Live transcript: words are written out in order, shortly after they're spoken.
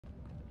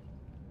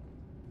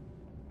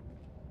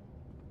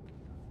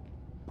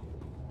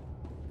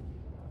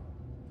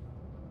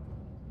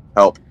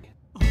Help.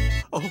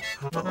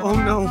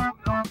 Oh no.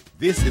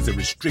 This is a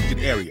restricted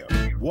area.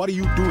 What are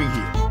you doing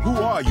here? Who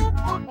are you?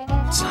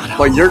 It's not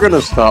Like, you're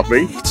gonna stop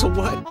me. It's a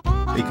what?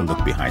 Take a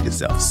look behind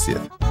yourself,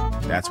 Sith.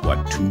 That's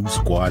what 2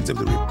 squads of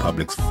the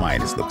Republic's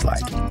finest look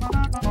like.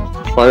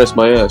 Minus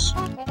my ass.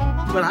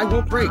 But I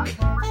won't break.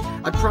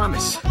 I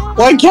promise.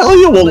 Why Kelly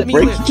you Let won't me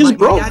break? live. You just My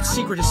broke. dad's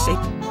secret is safe.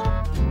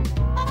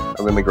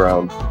 I'm in the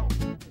ground.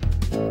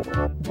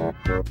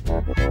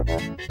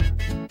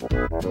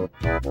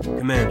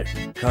 Commander,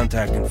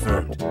 contact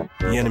confirmed.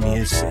 The enemy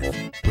is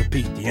Sith.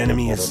 Repeat, the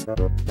enemy is...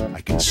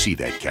 I can see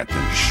that,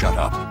 Captain. Shut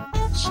up.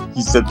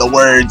 He said the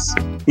words.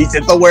 He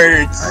said the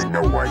words. I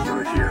know why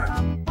you're here.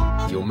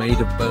 You're made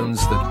of bones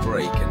that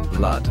break and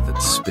blood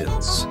that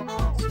spills.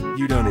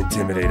 You don't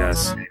intimidate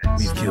us.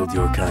 We've killed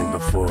your kind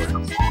before.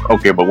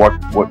 Okay, but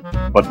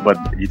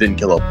but you didn't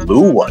kill a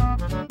blue one,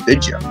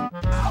 did you?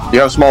 You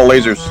have small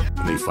lasers.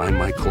 When they find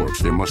my corpse,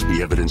 there must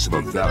be evidence of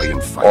a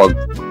valiant fight.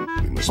 Oh,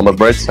 on the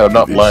bright side, I'm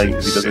not lying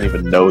because he doesn't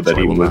even know that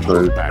he was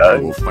going to I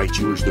will die. fight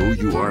you as though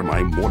you are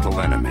my mortal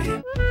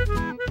enemy.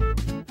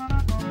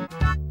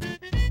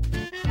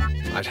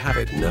 I'd have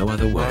it no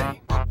other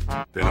way.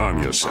 Then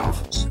arm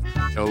yourself.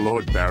 Tell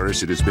Lord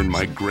Barris it has been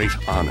my great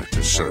honor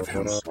to serve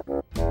him.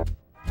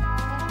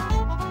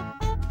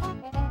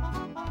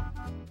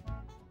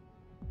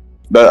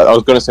 But I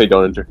was going to say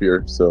don't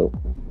interfere, so...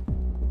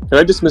 Can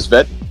I dismiss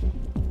Vette?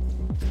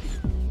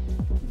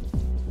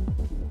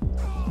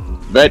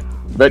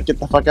 Vette, get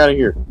the fuck out of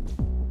here.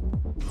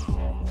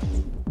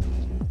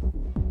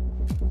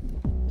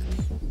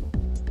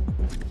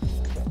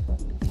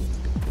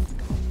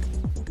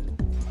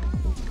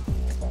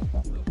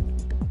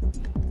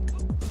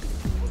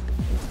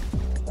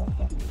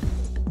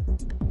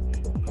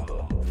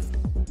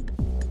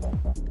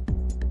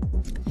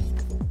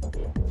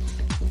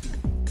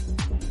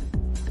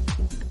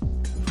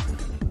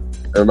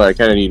 Never mind, I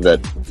kinda need Vette.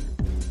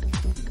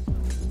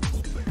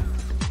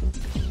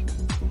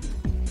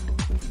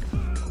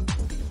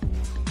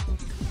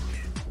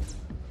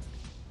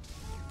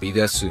 Be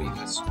there soon.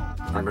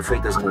 I'm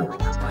afraid there's more.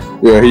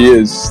 Yeah, he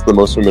is the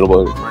most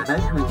formidable. My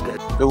men who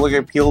get Feel like I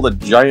peeled a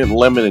giant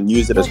lemon and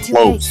used it as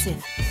cloves.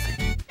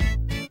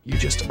 You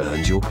just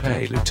earned your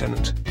pay,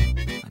 Lieutenant.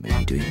 I'm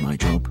only doing my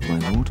job, my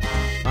lord.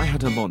 I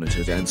had her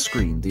monitored and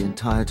screened the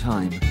entire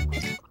time.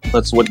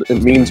 That's what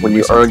it means when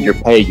you earn your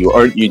pay.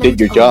 You did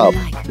your job.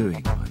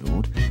 Doing, my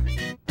lord.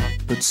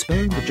 But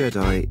sparing the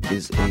Jedi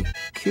is a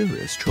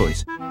curious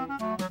choice.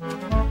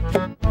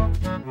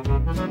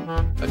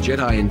 A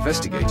Jedi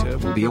investigator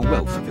will be a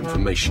wealth of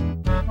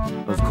information.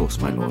 Of course,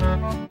 my lord.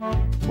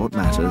 What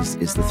matters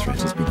is the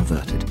threat has been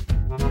averted.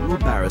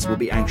 Lord Barris will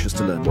be anxious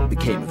to learn what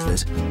became of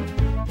this.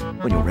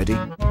 When you're ready,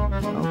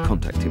 I'll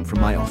contact him from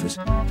my office.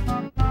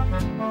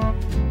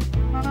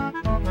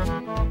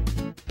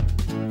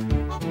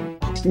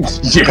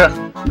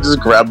 Yeah, just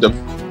grabbed him.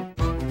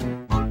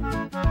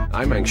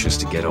 I'm anxious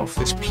to get off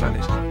this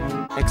planet.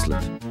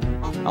 Excellent.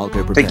 I'll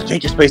go prepare.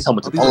 Take your space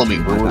helmet and follow me.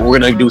 We're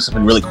gonna do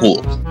something really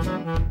cool.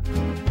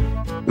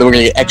 Then we're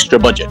gonna get extra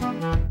budget.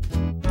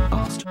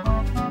 Asked,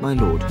 my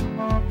lord,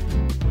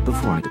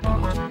 before I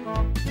depart,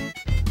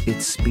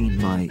 it's been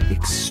my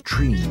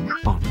extreme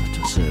honor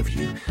to serve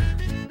you.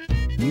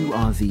 You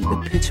are the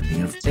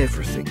epitome of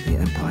everything the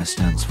Empire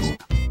stands for.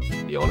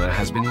 The honor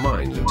has been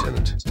mine,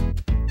 Lieutenant.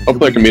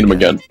 Hopefully I can meet him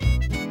again.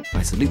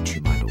 I salute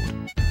you, my lord.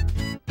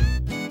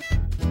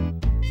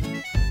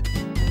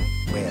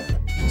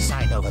 will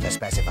sign over the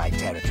specified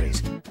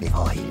territories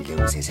before he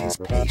loses his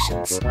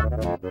patience.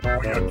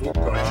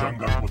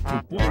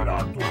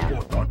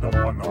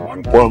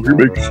 Well, he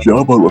makes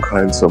Jabba look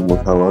handsome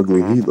with how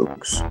ugly he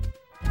looks.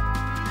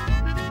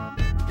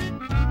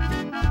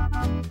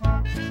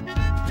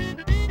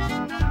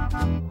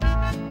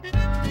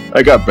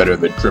 I got better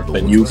than Trip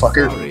than you,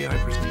 fucker.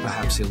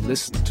 Perhaps he'll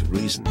listen to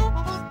reason. Do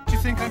you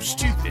think I'm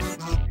stupid?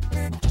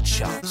 Not a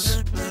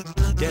chance.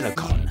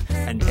 Delicon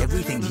and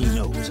everything he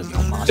knows of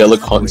your master.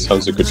 Delicon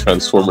sounds like a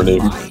Transformer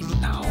name.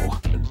 Now.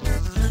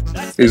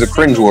 He's a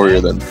cringe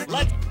warrior then.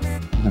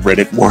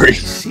 Reddit warrior.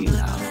 See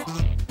now.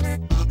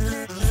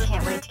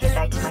 Can't wait to get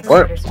back to my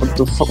What? quarters. What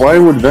the fuck? Why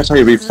would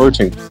Vette be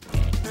flirting?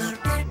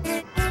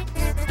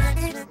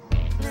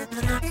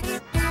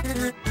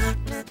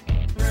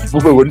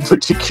 Blue in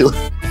particular.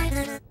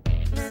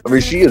 I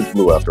mean, she is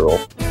blue after all.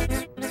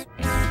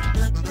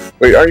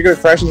 Wait, are you gonna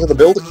crash into the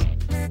building?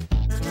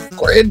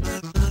 Grid!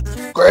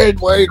 Grid,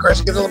 why are you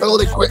crashing into the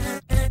building? Quick!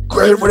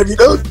 Grid, what have you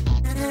done?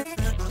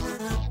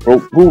 Well,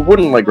 who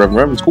wouldn't like Revan?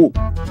 Revan's cool.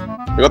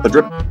 I got the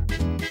drip.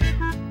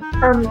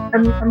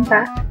 I'm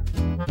back.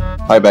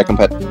 Hi, back and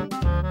pet.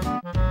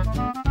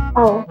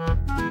 Oh.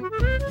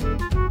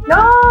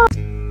 No!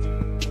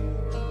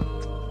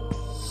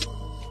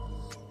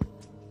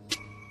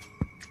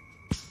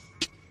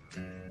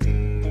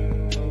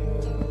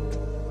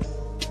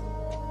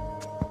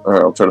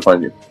 Alright, I'll try to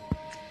find you.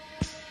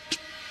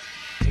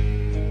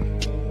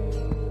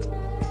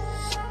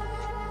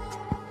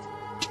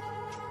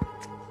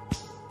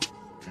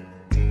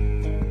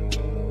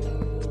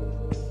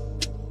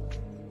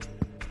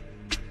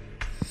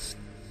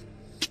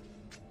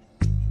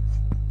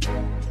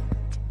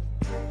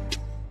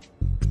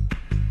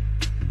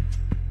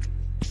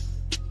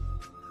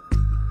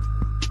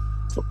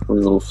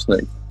 little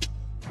snake.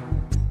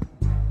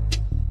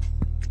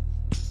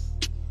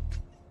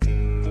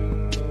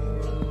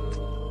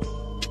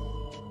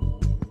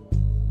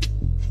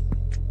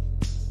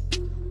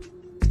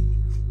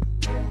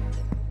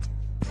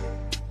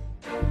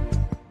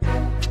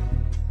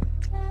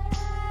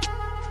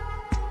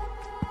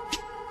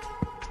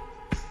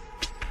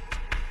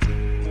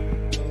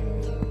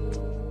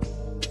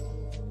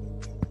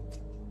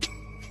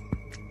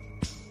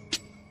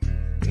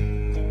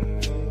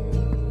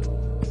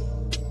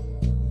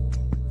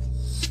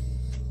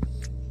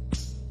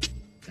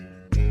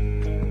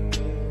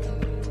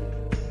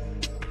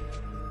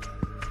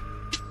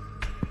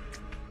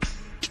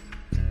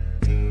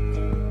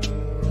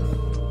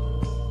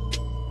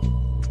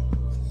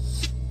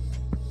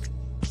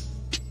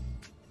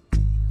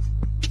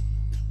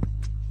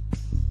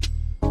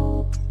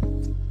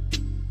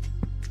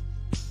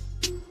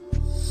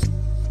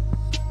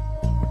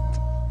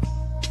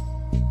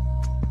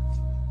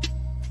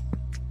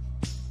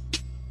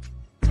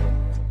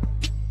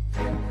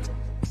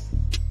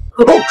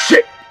 Oh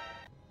shit!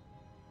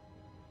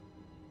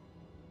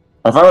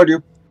 I found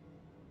you.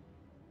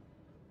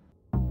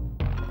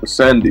 The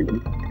sand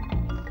demon.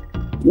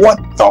 What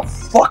the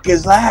fuck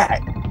is that?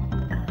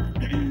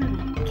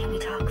 Can we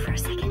talk for a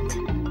second?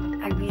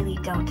 I really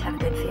don't have a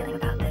good feeling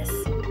about this.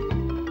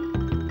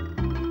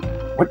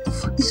 What the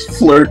fuck does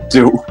Flirt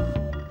do?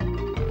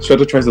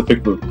 Shadow tries to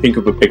think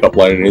of a pickup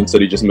line and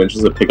instead he just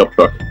mentions a pickup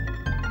truck.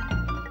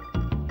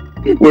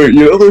 Where,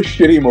 you know those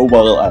shitty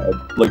mobile ad?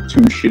 Like, 2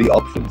 shitty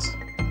options.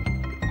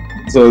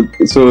 So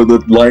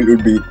the line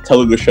would be,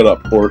 tell her to shut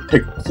up, or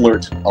pick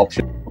Flirt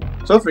option.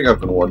 Something I've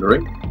been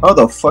wondering, how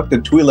the fuck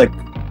did 2, like,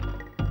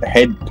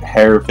 head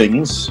hair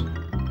things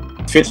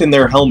fit in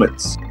their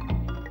helmets?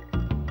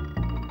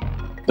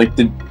 Like,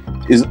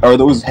 are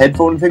those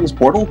headphone things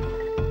portal?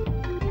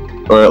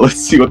 Alright, let's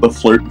see what the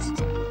Flirt...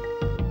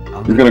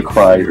 You're gonna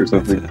cry or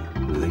something.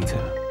 Later.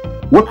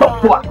 What the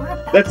fuck?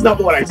 That's not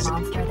what I said.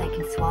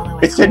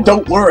 It said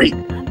don't worry.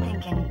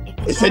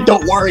 It said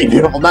don't worry,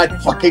 I'm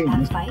not fucking...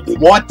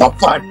 What the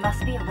fuck?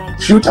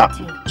 Shoot up!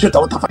 Shoot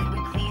up, what the fuck? Can we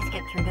please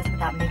get through this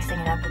without mixing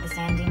it up with the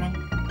sand demon?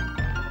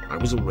 I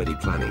was already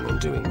planning on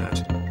doing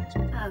that.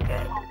 Oh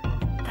good.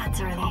 That's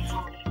a relief.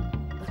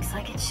 Looks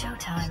like it's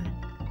showtime.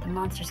 The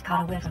monster's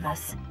caught a whiff of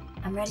us.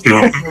 I'm ready to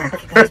pick you up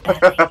if it goes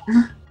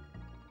badly.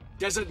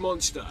 Desert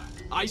monster,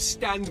 I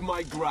stand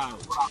my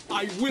ground.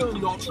 I will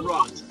not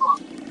run.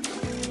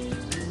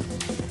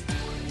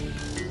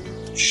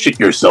 Shit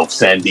yourself,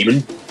 sand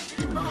demon.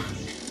 Oh,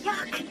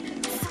 yuck!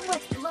 So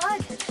much blood!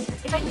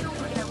 If I knew we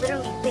were gonna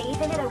literally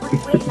bathe in it, I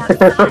wouldn't wait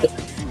outside.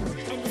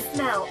 And the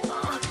smell,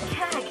 oh,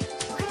 cag!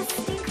 We're gonna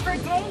stink for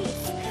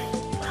days!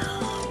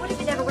 What if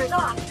it never wears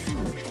off?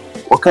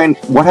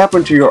 What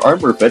happened to your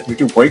armor, Vette? Did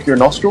you break your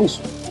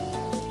nostrils?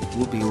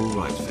 We'll be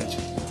alright, Vette.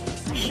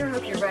 I sure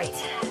hope you're right.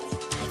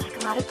 I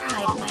take a lot of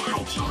pride in my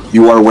hygiene.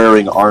 You are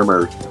wearing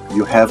armor.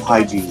 You have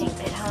hygiene. Stink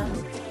bit, huh?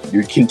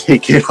 You can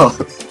take it off.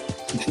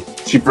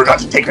 She forgot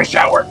to take a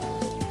shower.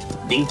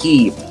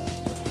 Stinky.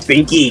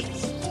 Stinky.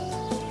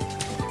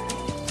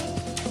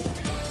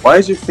 Why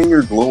is your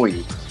finger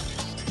glowing?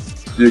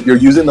 You're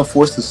using the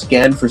force to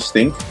scan for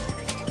stink?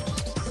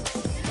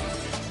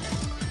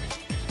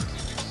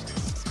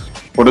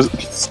 What is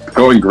it's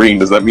going green?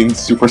 Does that mean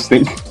super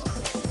stink?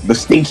 The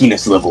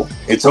stinkiness level.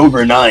 It's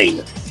over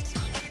 9.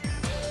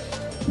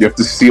 You have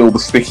to seal the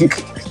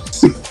stink.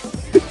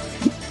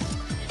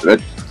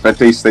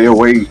 Vette, stay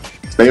away.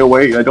 Stay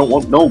away. I don't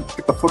want... No.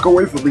 Get the fuck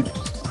away from me.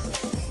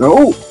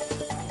 No.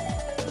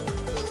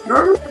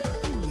 No.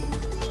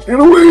 Get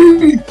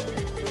away.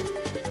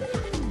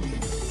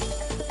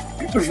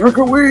 Get the fuck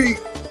away.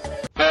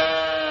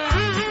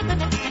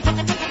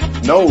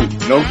 No.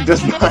 No, he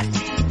does not.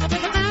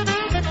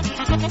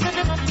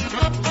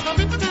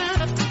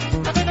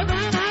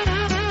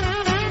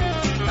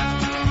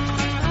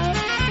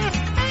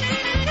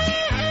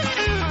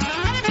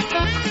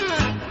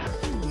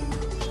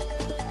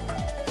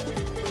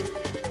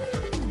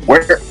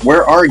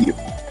 Where are you?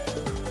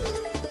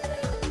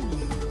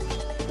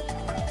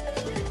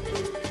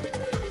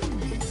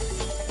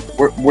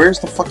 Where's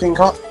the fucking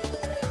cop?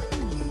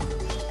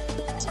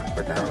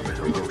 But now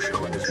Mr.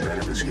 Rosho and his men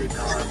have escaped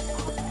harm.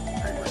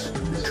 I must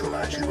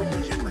neutralize you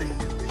immediately.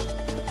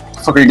 What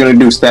the fuck are you gonna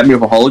do? Stab me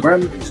with a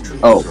hologram?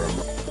 Oh.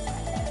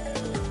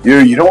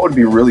 You know what would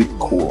be really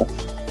cool?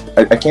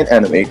 I can't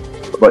animate,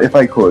 but if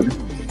I could,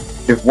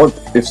 if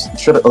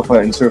Shut-Up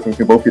and Surfing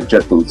could both get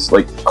jet boots,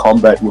 like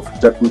combat with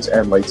jet boots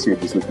and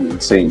lightsabers would be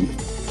insane.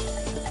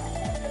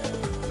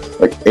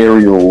 Like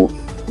aerial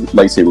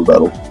lightsaber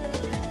battle.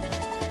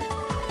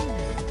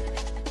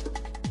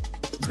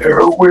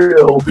 There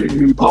will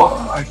be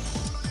blood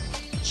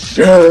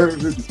shed.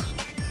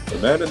 The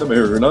man in the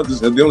mirror, not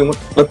just the only one.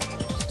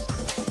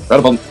 Right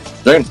upon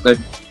James, the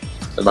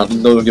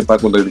mountain doesn't get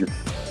back one day again.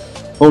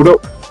 Oh no!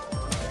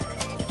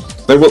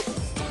 They will.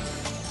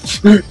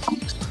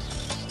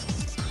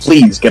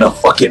 Please get a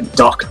fucking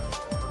doctor.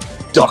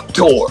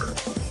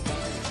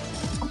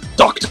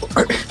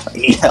 I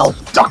need help,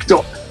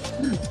 doctor.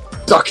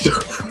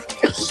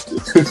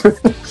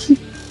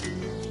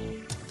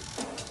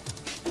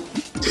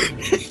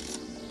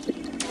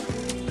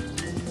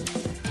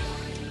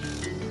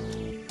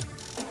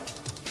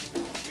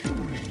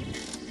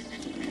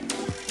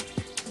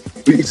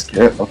 Please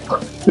get up.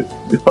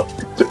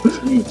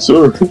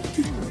 Sir,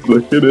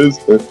 look at this.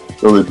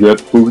 The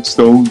jet boots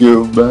don't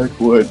give back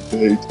what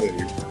they take.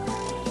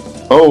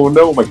 Oh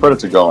no, my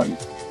credits are gone.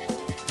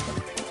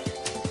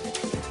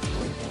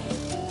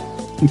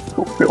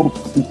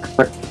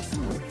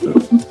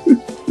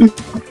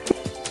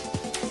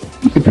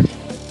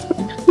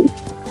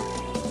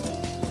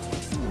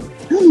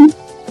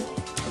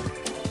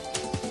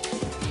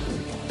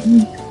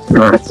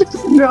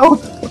 No,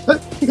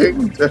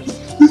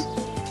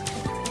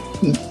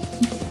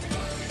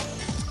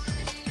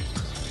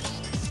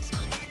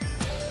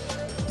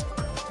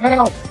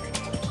 Ow!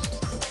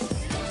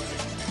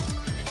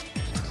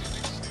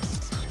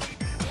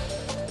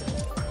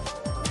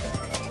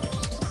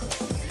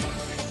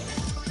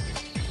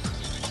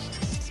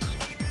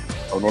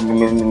 Oh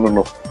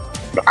no.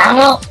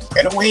 Ow!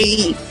 Get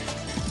away!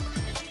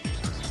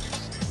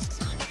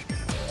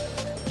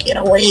 Get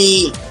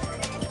away!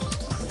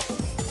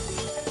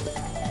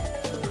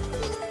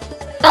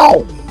 Ow!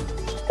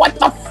 What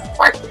the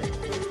fuck?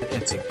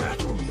 Epic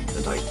battle,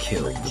 and I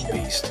killed the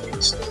beast.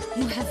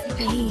 You have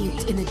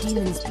bathed in the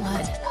demon's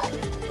blood.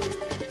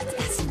 Its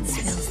essence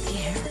fills the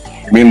air.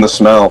 You mean the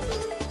smell?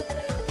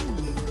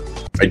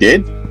 I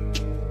did?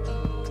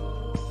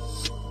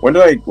 When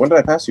did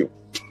I pass you?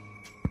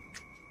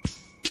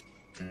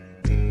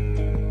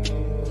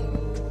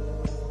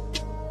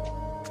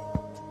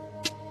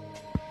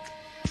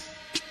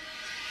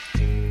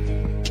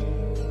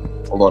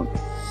 Hold on.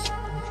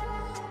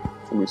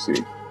 Let me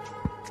see.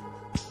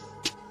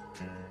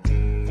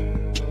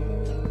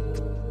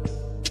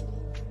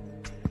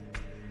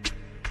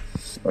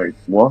 I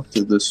walked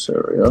to this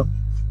area.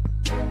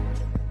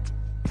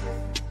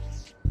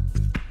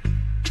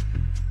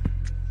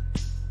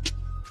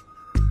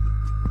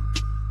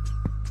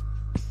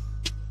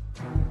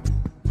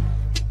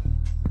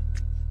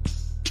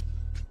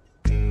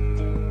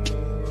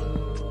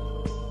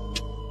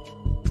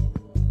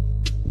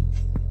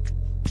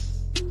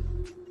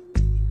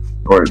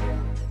 Alright.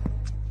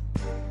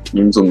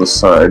 Name's on the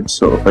side,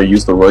 so if I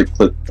use the right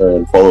click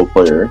and follow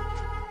player.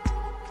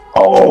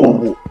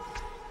 Oh!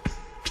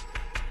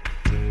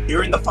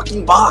 You're in the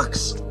fucking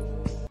box!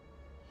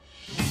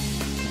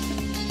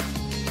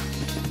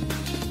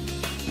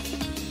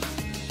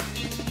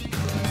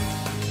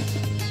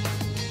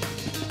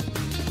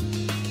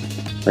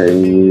 I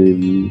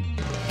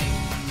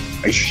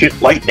shit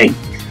lightning!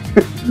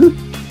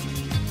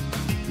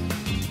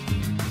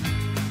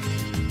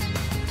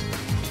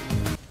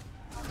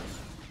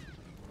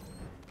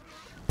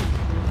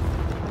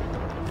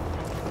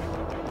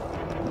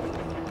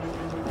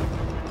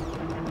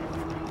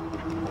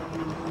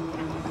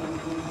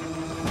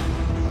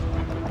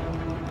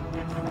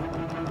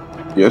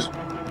 Yes?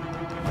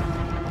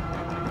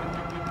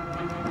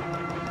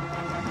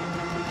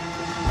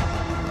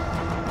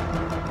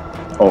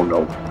 Oh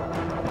no.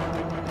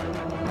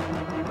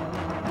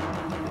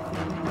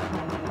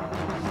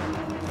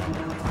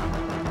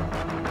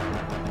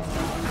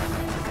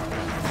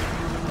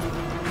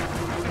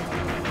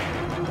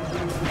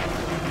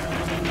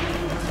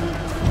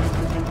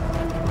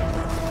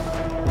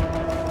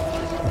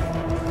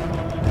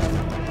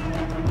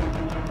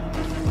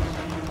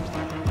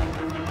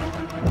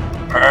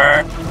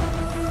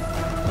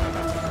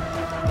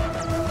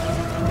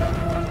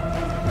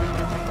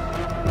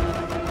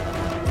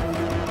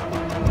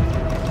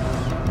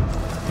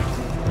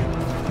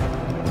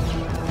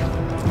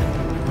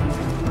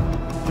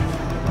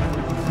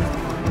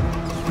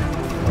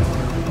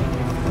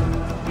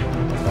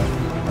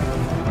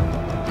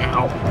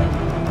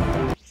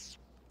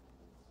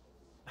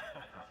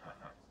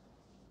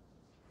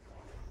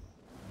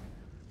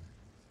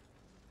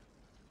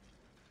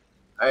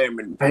 I am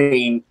in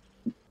pain.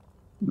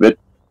 Vette,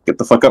 get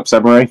the fuck up,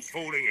 samurai.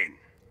 Falling in.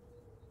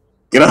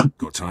 Get up.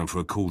 Got time for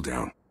a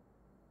cooldown.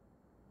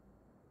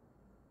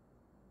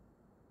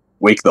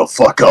 Wake the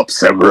fuck up,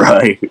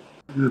 samurai.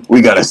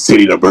 We got a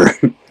city to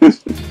burn. Will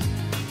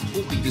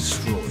be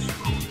destroyed.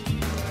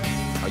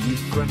 Are you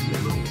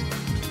threatening me?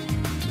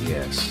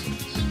 Yes.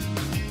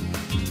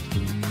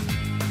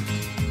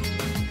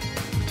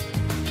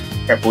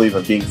 Can't believe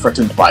I'm being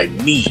threatened by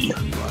me. You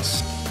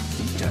must.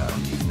 Deep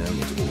down, you've known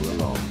it all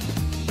along.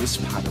 This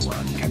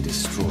Padawan can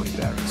destroy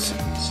Varys.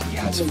 He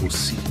has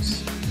foreseen.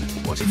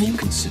 What if you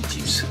can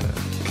seduce her?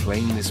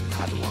 Claim this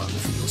Padawan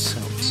for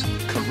yourselves.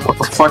 Corrupt. What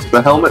the fuck?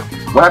 The helmet?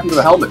 What happened to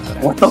the helmet?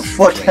 What the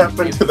fuck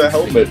happened to the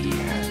helmet?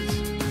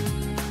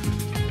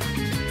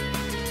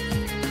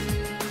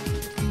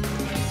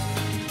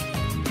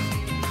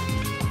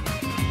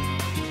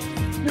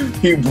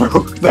 He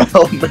broke the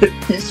helmet.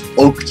 He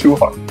spoke too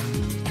hard.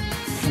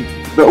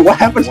 But what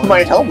happened to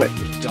my helmet?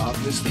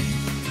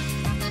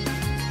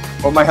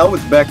 Well, my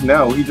helmet's back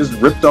now. He just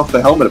ripped off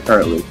the helmet,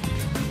 apparently.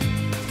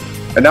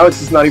 And now it's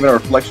just not even a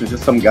reflection, it's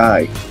just some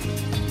guy.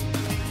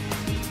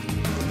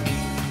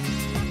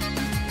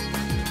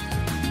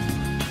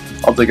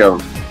 I'll take him.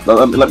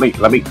 Let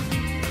me.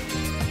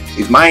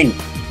 He's mine.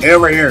 Get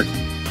over here.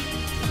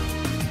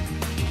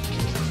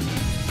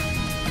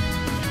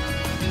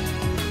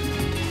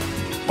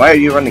 Why are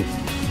you running?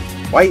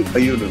 Why are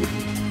you doing?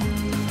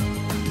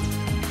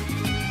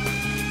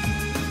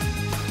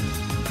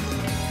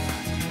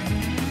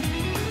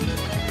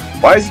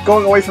 Why is it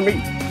going away from me?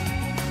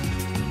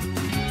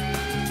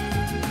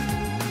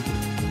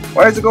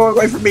 Why is it going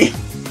away from me?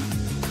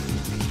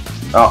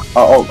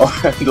 Oh,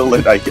 handle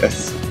it, I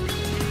guess.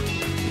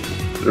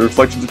 The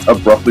reflection just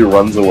abruptly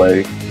runs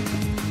away.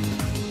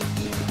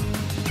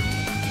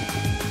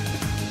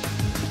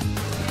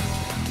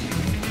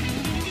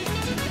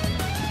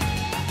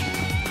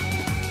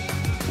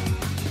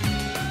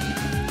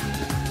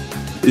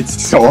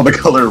 It's all the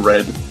color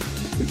red.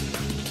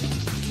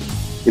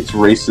 It's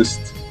racist.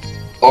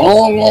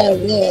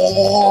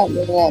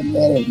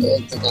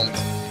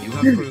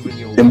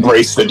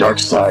 Embrace the dark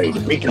side.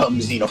 Become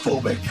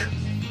xenophobic.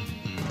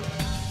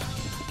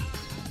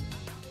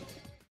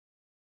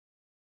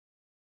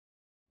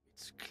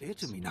 It's clear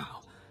to me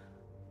now.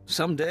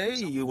 Someday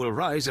you will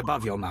rise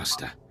above your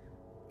master.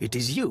 It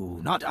is you,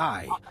 not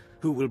I,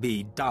 who will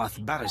be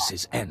Darth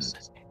Barris's end.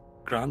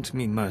 Grant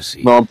me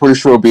mercy. No, I'm pretty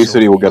sure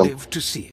obesity will get him. Live to see it.